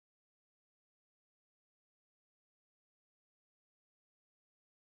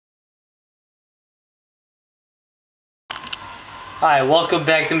Hi, welcome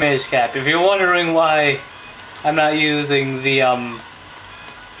back to Minish Cap. If you're wondering why I'm not using the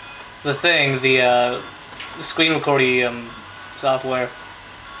screen recording software,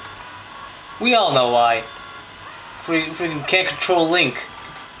 we all know why. Freaking can't control Link.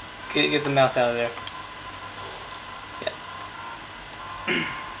 Get the mouse out of there. Yeah.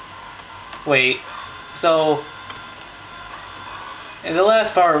 Wait. So in the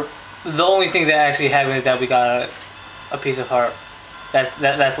last part, the only thing that actually happened is that we got a piece of heart.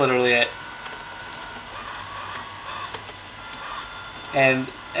 That's literally it. And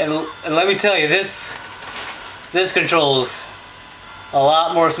let me tell you, this controls a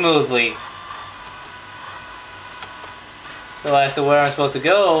lot more smoothly. So as to where I'm supposed to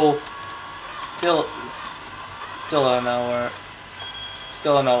go, still don't know where.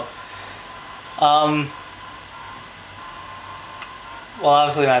 Still don't know. Well,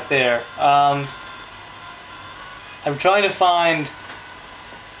 obviously not there. I'm trying to find,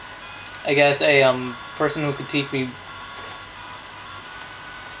 I guess, a person who could teach me.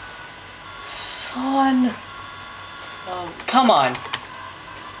 Son, come on.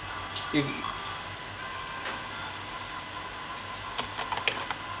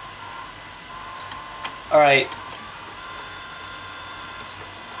 All right.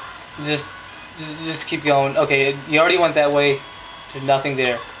 Just keep going. Okay, you already went that way. There's nothing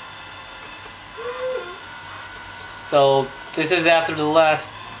there. So this is after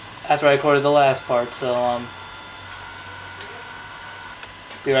I recorded the last part. So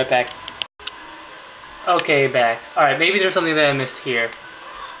be right back. Okay, back. All right, maybe there's something that I missed here.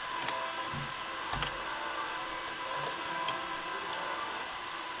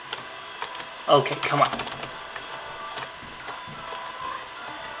 Okay, come on.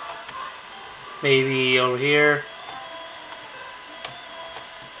 Maybe over here.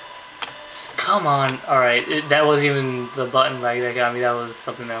 Come on. Alright, that wasn't even the button like that got me. That was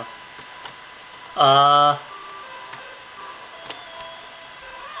something else.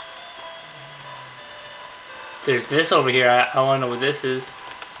 There's this over here. I want to know what this is.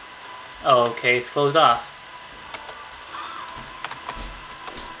 Oh, okay, it's closed off.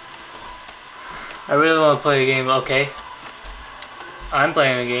 I really want to play a game. Okay. I'm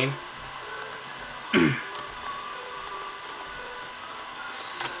playing a game.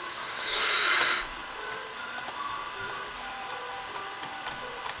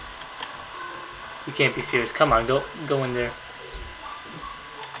 You can't be serious. Come on, go in there.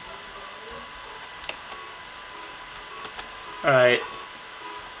 Alright.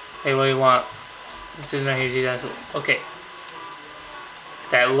 Hey, what do you want? This isn't right here, see that? Okay.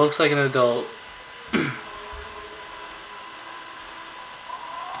 That looks like an adult.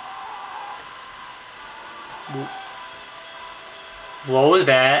 What was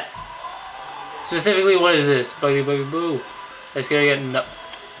that? Specifically, what is this? Buggy buggy boo. That's gonna get no.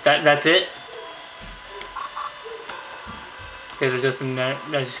 That's it. Okay, they're just in there.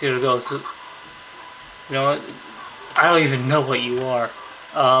 That's just gonna go. So, you know what? I don't even know what you are.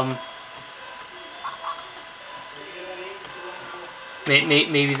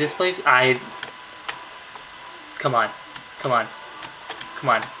 Maybe this place. Come on, come on, come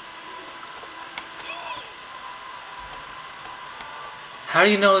on. How do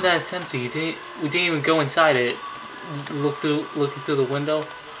you know that it's empty? We didn't even go inside it. Looking through the window.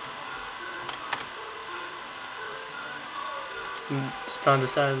 Just on the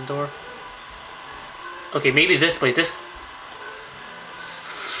side of the door. Okay, maybe this place. This.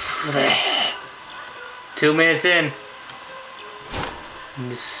 2 minutes in.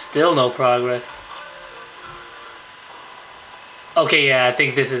 Still no progress. Okay, yeah, I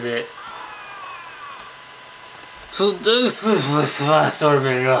think this is it. So this is what's sort of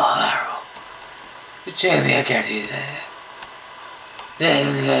been the champion can't do that.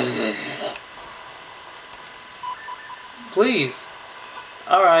 Please.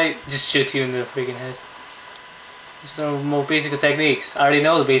 Alright, just shoot you in the freaking head. Just no more basic techniques. I already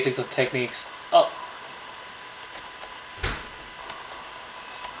know the basics of techniques. Oh.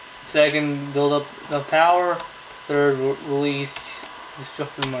 Second, build up enough power. Third, release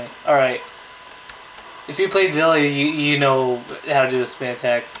destructive might. Alright. If you played Zelda, you know how to do the spin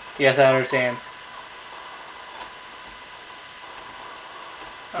attack. Yes, I understand.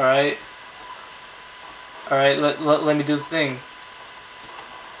 Alright. Alright, let me do the thing.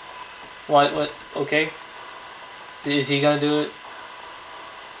 What? Okay. Is he gonna do it?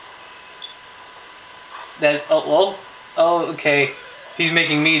 Oh, okay. He's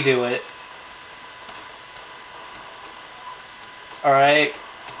making me do it. Alright.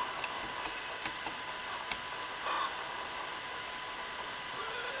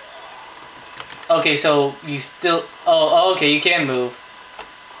 Okay, so you still... Oh, okay, you can move.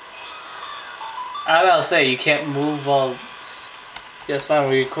 I'm about to say, you can't move while... Yeah, it's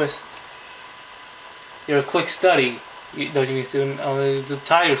fine, you're a quick study, don't you mean student, on the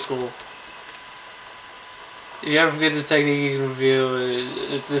Tiger School. If you ever forget the technique you can review,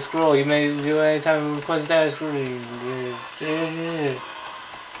 it's the scroll. You may review anytime you request that scroll.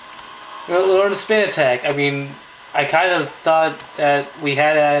 Learn the spin attack. I mean, I kind of thought that we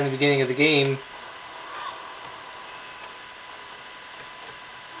had that in the beginning of the game.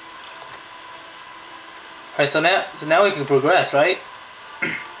 Alright, so now we can progress, right?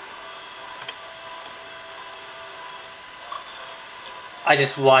 I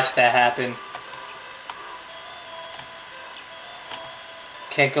just watched that happen.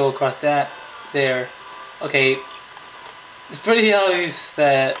 Can't go across that. There. Okay. It's pretty obvious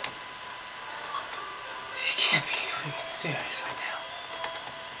that... She can't be freaking serious right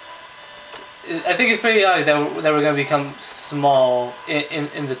now. I think it's pretty obvious that we're going to become small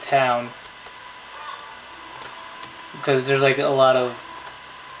in the town. Because there's like a lot of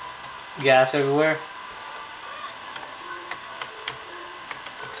gaps everywhere.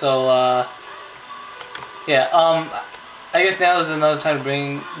 So, yeah, I guess now is another time to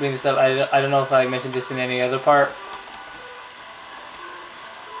bring this up. I don't know if I mentioned this in any other part.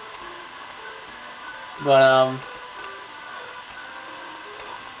 But,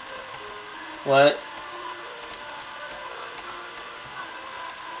 what?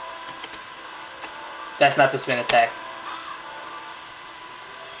 That's not the spin attack.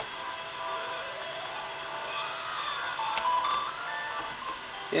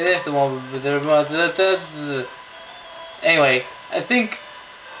 It is the one with the... Anyway, I think...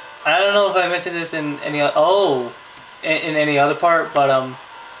 I don't know if I mentioned this in any... Oh! In any other part, but,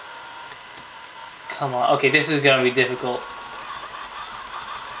 come on. Okay, this is gonna be difficult.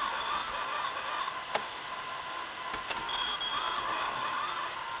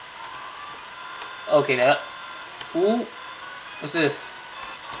 Okay, now... Ooh! What's this?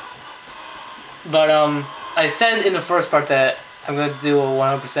 But, I said in the first part that I'm gonna do a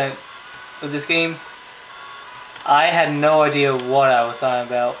 100% of this game. I had no idea what I was talking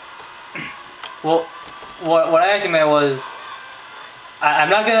about. Well, what I actually meant was, I'm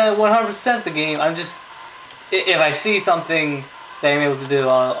not gonna 100% the game. I'm just, if I see something that I'm able to do,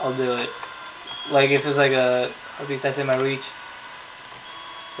 I'll do it. Like if it's like a piece that's in my reach,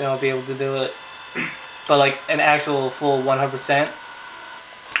 then I'll be able to do it. But like an actual full 100%,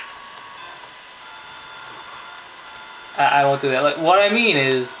 I won't do that. Like what I mean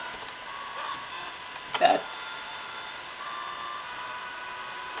is, that's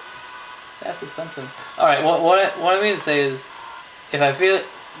just something. All right. What I mean to say is, if I feel it,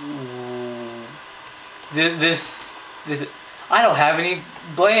 this I don't have any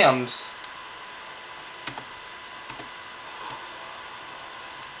blams.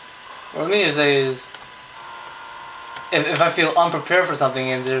 What I mean to say is, if I feel unprepared for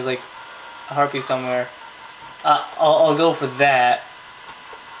something and there's like a heartbeat somewhere, I'll go for that.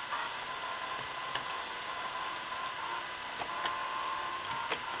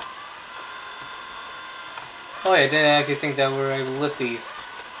 Oh yeah, I didn't actually think that we were able to lift these.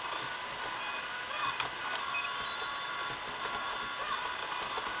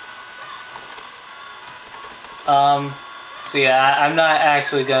 So yeah, I'm not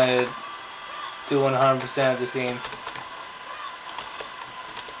actually gonna do 100% of this game.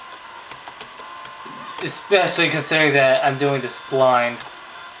 Especially considering that I'm doing this blind.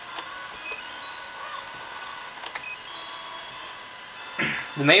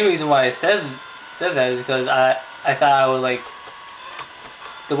 The main reason why I said that is because I thought I would like,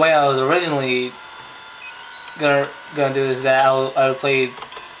 the way I was originally gonna do this, that I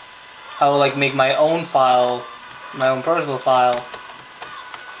would like make my own file, my own personal file,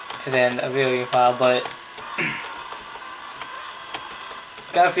 and then a video game file, but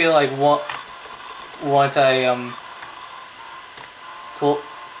gotta feel like once I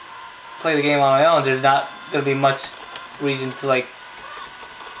play the game on my own, there's not gonna be much reason to like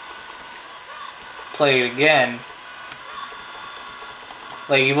play it again.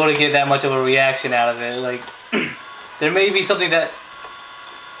 Like you wouldn't get that much of a reaction out of it. Like there may be something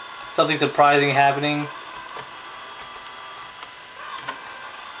surprising happening.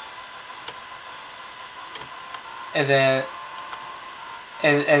 And then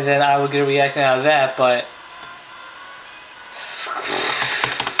I would get a reaction out of that, but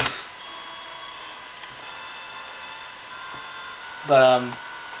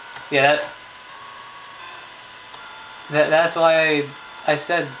yeah, that's why I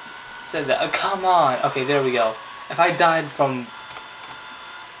said that. Oh, come on. Okay, there we go. If I died from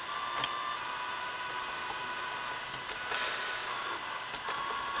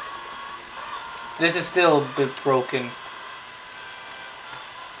This is still a bit broken.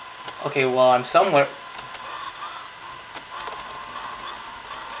 Okay, well, I'm somewhere.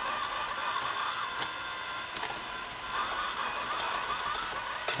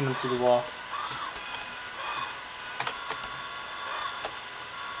 Pin him to the wall.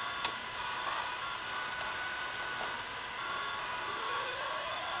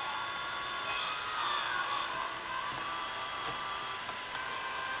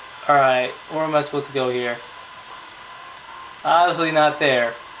 Alright, where am I supposed to go here? Obviously not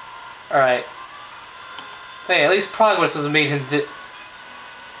there. Alright. Hey, at least progress was made in the...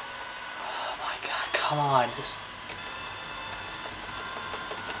 Oh my god, come on, just...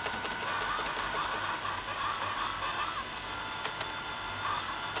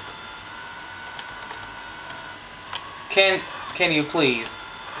 Can you please?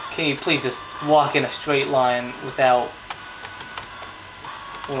 Can you please just walk in a straight line without...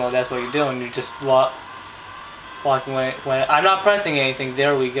 Well, that's what you're doing, you're just walking when I'm not pressing anything,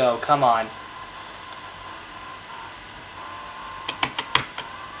 there we go, come on.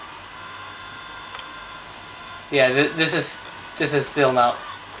 Yeah, this is still not...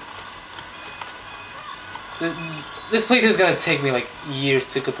 This playthrough is gonna take me like years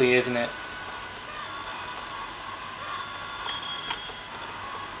to complete, isn't it?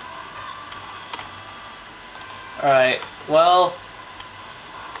 Alright, well...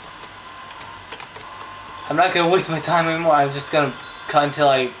 I'm not gonna waste my time anymore, I'm just gonna cut until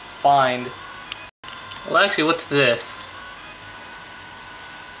I find... Well, actually, what's this?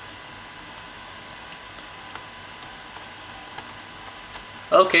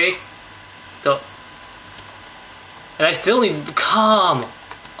 Okay. Don't... And I still need... Come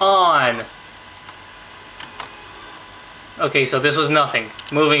on! Okay, so this was nothing.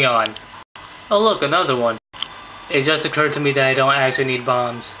 Moving on. Oh look, another one. It just occurred to me that I don't actually need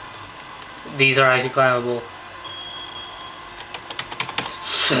bombs. These are actually climbable.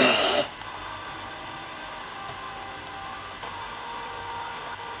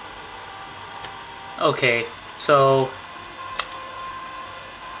 Okay, so...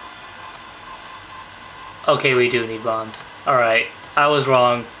 Okay, we do need bombs. Alright, I was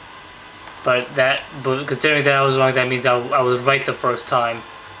wrong. But considering that I was wrong, that means I was right the first time.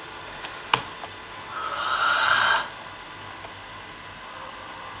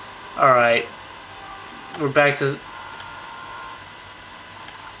 Alright. We're back to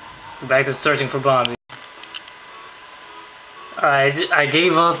searching for bombs. Alright, I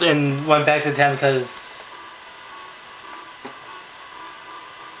gave up and went back to 10 because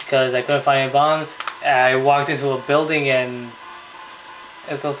I couldn't find any bombs. I walked into a building and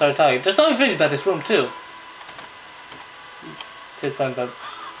they'll start talking. There's something finished about this room too. Said something about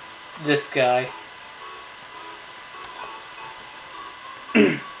this guy.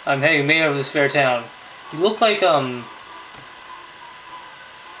 I'm heading mayor of this fair town. You look like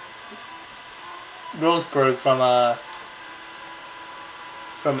Roseburg from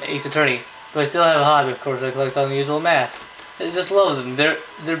Ace Attorney. But I still have a hobby, of course. I collect unusual masks. I just love them. They're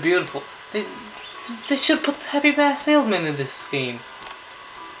beautiful. They should put Happy Mask Salesman in this game.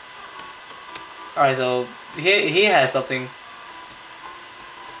 Alright, so he has something.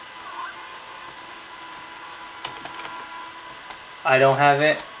 I don't have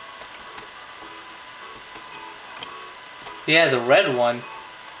it. He has a red one.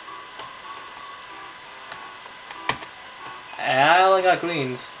 I only got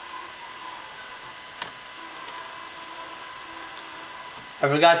greens. I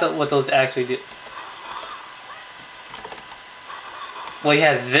forgot what those actually do. Well, he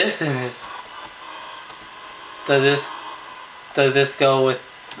has this in his... Does this go with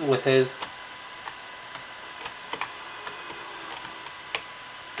his?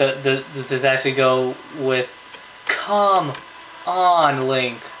 Does this actually go with? Come on,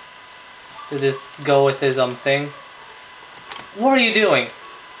 Link. Does this go with his thing? What are you doing?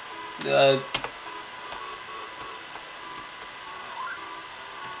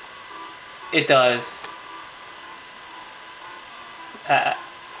 It does.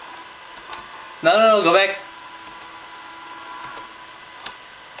 No, go back.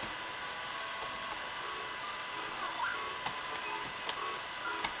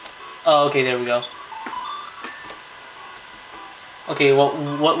 Oh, okay, there we go. Okay, well,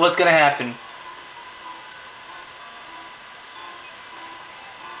 what's gonna happen?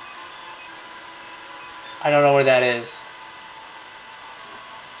 I don't know where that is.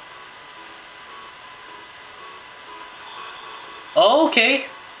 Okay.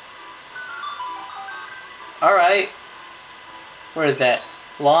 Alright. Where is that?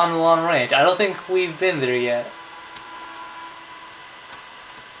 Lawn Ranch. I don't think we've been there yet.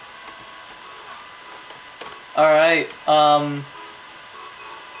 Alright,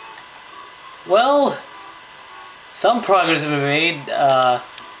 well, some progress has been made.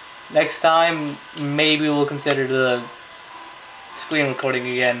 Next time, maybe we'll consider the screen recording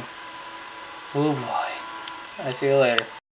again. Oh boy. I'll see you later.